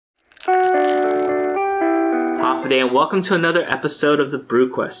Day, and welcome to another episode of the Brew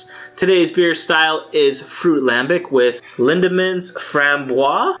Quest. Today's beer style is Fruit Lambic with Lindemans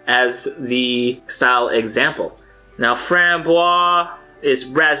Framboise as the style example. Now, Framboise is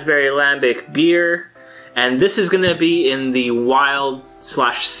raspberry lambic beer, and this is going to be in the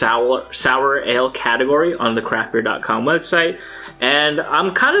wild/sour ale category on the craftbeer.com website. And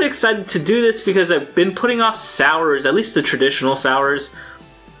I'm kind of excited to do this because I've been putting off sours, at least the traditional sours,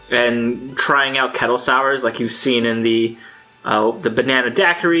 and trying out Kettle Sours like you've seen in the Banana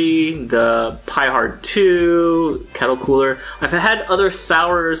Daiquiri, the Pie Hard 2, Kettle Cooler. I've had other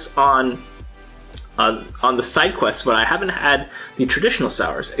sours on the side quests, but I haven't had the traditional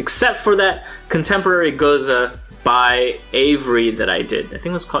sours, except for that contemporary gose by Avery that I did. I think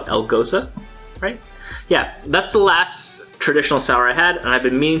it was called El Gose, right? Yeah, that's the last traditional sour I had, and I've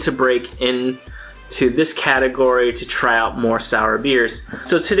been meaning to break into this category to try out more sour beers.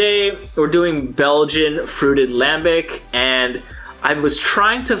 So today we're doing Belgian fruited lambic, and I was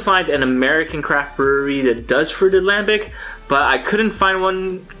trying to find an American craft brewery that does fruited lambic, but I couldn't find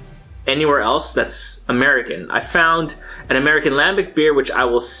one anywhere else that's American. I found an American lambic beer, which I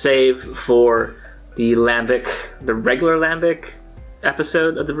will save for the regular lambic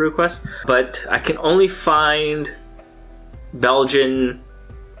episode of the Brew Quest, but I can only find Belgian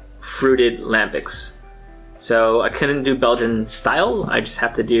fruited lambics. So I couldn't do Belgian style, I just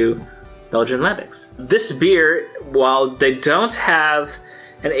have to do Belgian lambics. This beer, while they don't have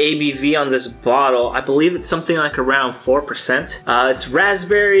an ABV on this bottle, I believe it's something like around 4%. It's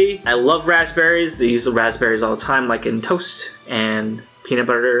raspberry. I love raspberries. I use the raspberries all the time, like in toast and peanut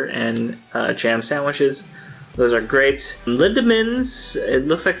butter and jam sandwiches. Those are great. Lindemans, it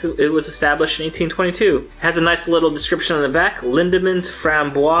looks like it was established in 1822. It has a nice little description on the back. Lindemans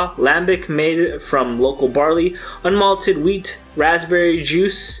Framboise, lambic made from local barley, unmalted wheat, raspberry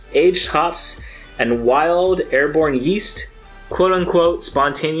juice, aged hops, and wild airborne yeast. Quote-unquote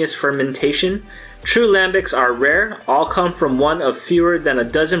spontaneous fermentation. True lambics are rare. All come from one of fewer than a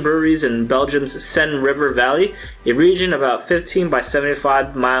dozen breweries in Belgium's Seine River Valley, a region about 15 by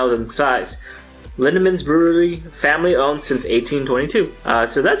 75 miles in size. Lindemans Brewery, family owned since 1822.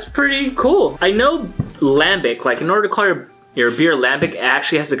 So that's pretty cool. I know lambic, like in order to call your beer lambic, it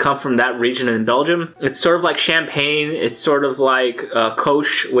actually has to come from that region in Belgium. It's sort of like champagne. It's sort of like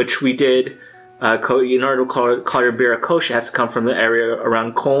Koch, which we did. In order to call your beer a Koch, it has to come from the area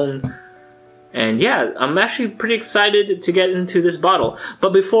around Cologne. And yeah, I'm actually pretty excited to get into this bottle.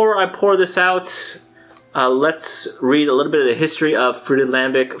 But before I pour this out, let's read a little bit of the history of fruited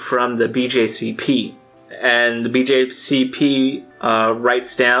lambic from the BJCP. And the BJCP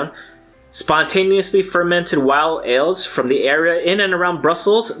writes down, spontaneously fermented wild ales from the area in and around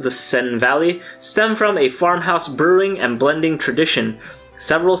Brussels, the Seine Valley, stem from a farmhouse brewing and blending tradition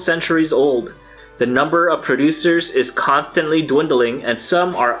several centuries old. The number of producers is constantly dwindling, and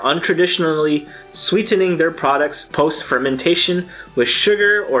some are untraditionally sweetening their products post-fermentation with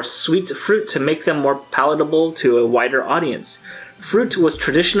sugar or sweet fruit to make them more palatable to a wider audience. Fruit was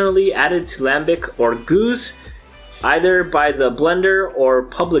traditionally added to lambic or geuze, either by the blender or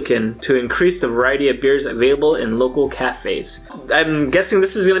publican, to increase the variety of beers available in local cafes. I'm guessing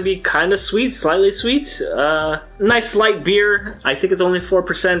this is going to be kind of sweet, slightly sweet. Nice light beer. I think it's only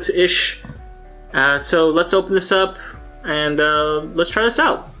 4%-ish. So let's open this up and let's try this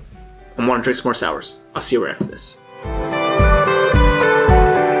out. I want to drink some more sours. I'll see you right after this.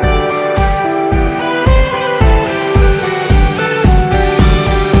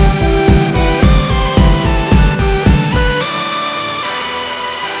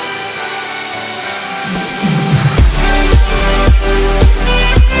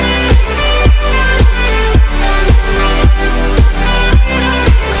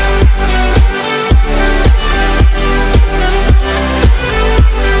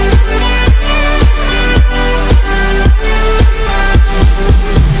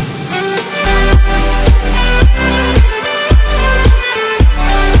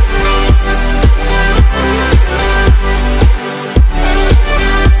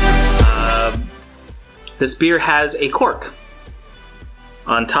 This beer has a cork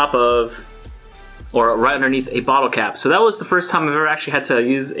on top of, or right underneath a bottle cap. So that was the first time I've ever actually had to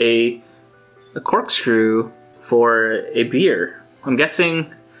use a corkscrew for a beer. I'm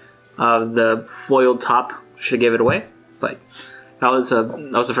guessing the foiled top should have gave it away, but that was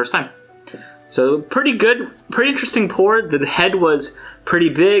the first time. So pretty good, pretty interesting pour. The head was pretty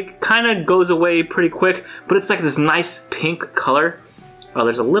big, kind of goes away pretty quick, but it's like this nice pink color.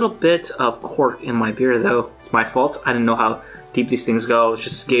 There's a little bit of cork in my beer though. It's my fault. I didn't know how deep these things go. I was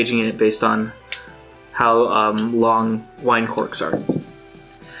just gauging it based on how long wine corks are.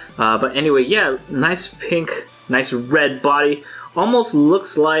 But anyway, yeah, nice pink Nice red body. Almost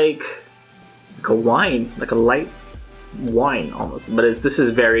looks like a wine, like a light wine almost. But this is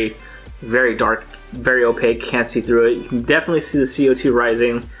very, very dark, very opaque. Can't see through it. You can definitely see the CO2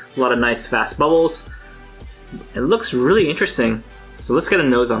 rising. A lot of nice fast bubbles. It looks really interesting. So let's get a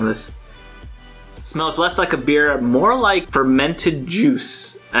nose on this. It smells less like a beer, more like fermented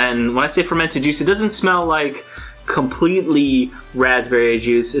juice. And when I say fermented juice, it doesn't smell like completely raspberry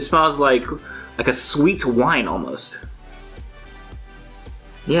juice. It smells like a sweet wine almost.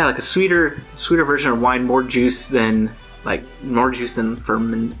 Yeah, like a sweeter version of wine, more juice than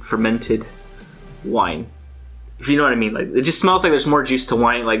fermented wine. If you know what I mean. Like, it just smells like there's more juice to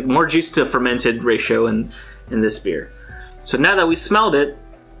wine, like more juice to fermented ratio in this beer. So now that we smelled it,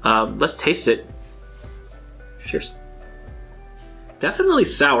 let's taste it. Cheers. Definitely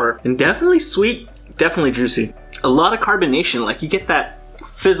sour and definitely sweet, definitely juicy. A lot of carbonation, like you get that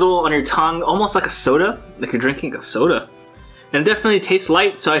fizzle on your tongue, almost like a soda, like you're drinking a soda. And it definitely tastes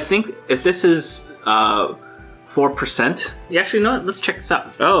light, so I think if this is 4%, yeah, actually, no, let's check this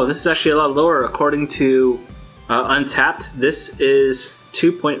out. Oh, this is actually a lot lower according to Untapped. This is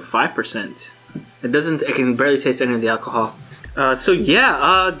 2.5%. I can barely taste any of the alcohol. So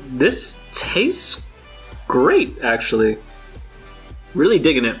yeah, this tastes great, actually. Really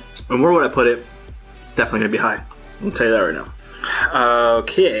digging it. And where would I put it? It's definitely gonna be high. I'll tell you that right now.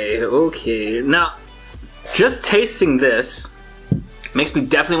 Okay. Now, just tasting this makes me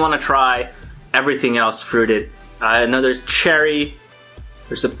definitely want to try everything else fruited. I know there's cherry.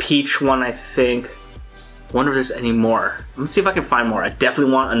 There's a peach one, I think. I wonder if there's any more. Let's see if I can find more. I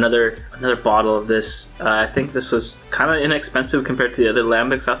definitely want another bottle of this. I think this was kind of inexpensive compared to the other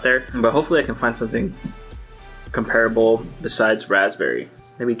lambics out there, but hopefully I can find something comparable besides raspberry.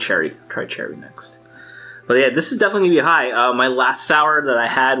 Maybe cherry. Try cherry next. But yeah, this is definitely gonna be high. My last sour that I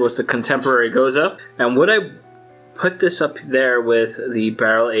had was the Contemporary Gose, and would I put this up there with the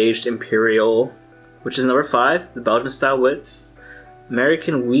barrel-aged Imperial, which is number 5, the Belgian style wit,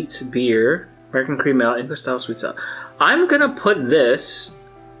 American wheat beer, American cream ale, English style sweet style. I'm gonna put this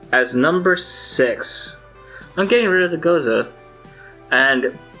as number 6. I'm getting rid of the Gose,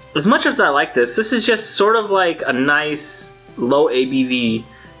 and as much as I like this is just sort of like a nice low ABV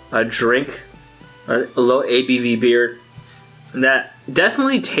drink, a low ABV beer that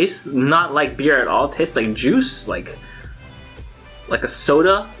definitely tastes not like beer at all. It tastes like juice, like a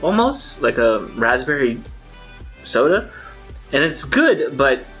soda almost, like a raspberry soda. And it's good,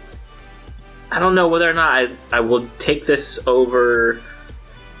 but I don't know whether or not I will take this over.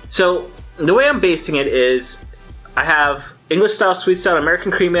 So the way I'm basing it is I have English style sweet stout,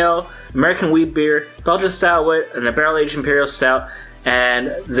 American cream ale, American wheat beer, Belgian style wit, and a barrel aged imperial stout,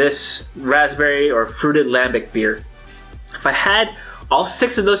 and this raspberry or fruited lambic beer. If I had all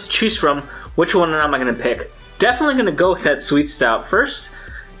 6 of those to choose from, which one am I going to pick? Definitely going to go with that sweet stout first,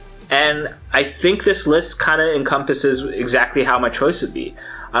 and I think this list kind of encompasses exactly how my choice would be.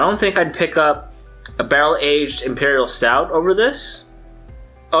 I don't think I'd pick up a barrel-aged imperial stout over this.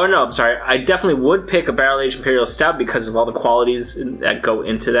 Oh no, I'm sorry. I definitely would pick a barrel-aged imperial stout because of all the qualities that go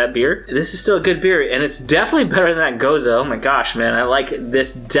into that beer. This is still a good beer, and it's definitely better than that Gose. Oh my gosh, man. I like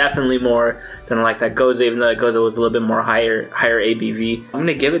this definitely more than I like that Gose, even though that Gose was a little bit more higher ABV. I'm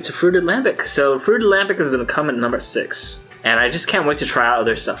gonna give it to Fruited Lambic. So Fruited Lambic is gonna come at number 6. And I just can't wait to try out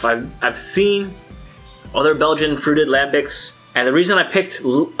other stuff. I've seen other Belgian Fruited Lambics, and the reason I picked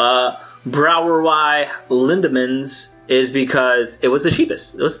Brouwerij Lindemans is because it was the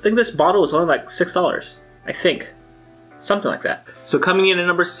cheapest. I think this bottle was only like $6, I think. Something like that. So coming in at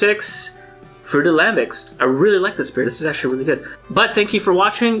number 6, Fruited Lambics. I really like this beer. This is actually really good. But thank you for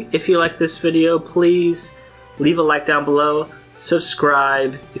watching. If you like this video, please leave a like down below.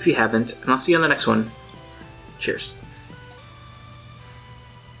 Subscribe if you haven't. And I'll see you on the next one. Cheers.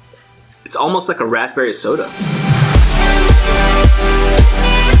 It's almost like a raspberry soda.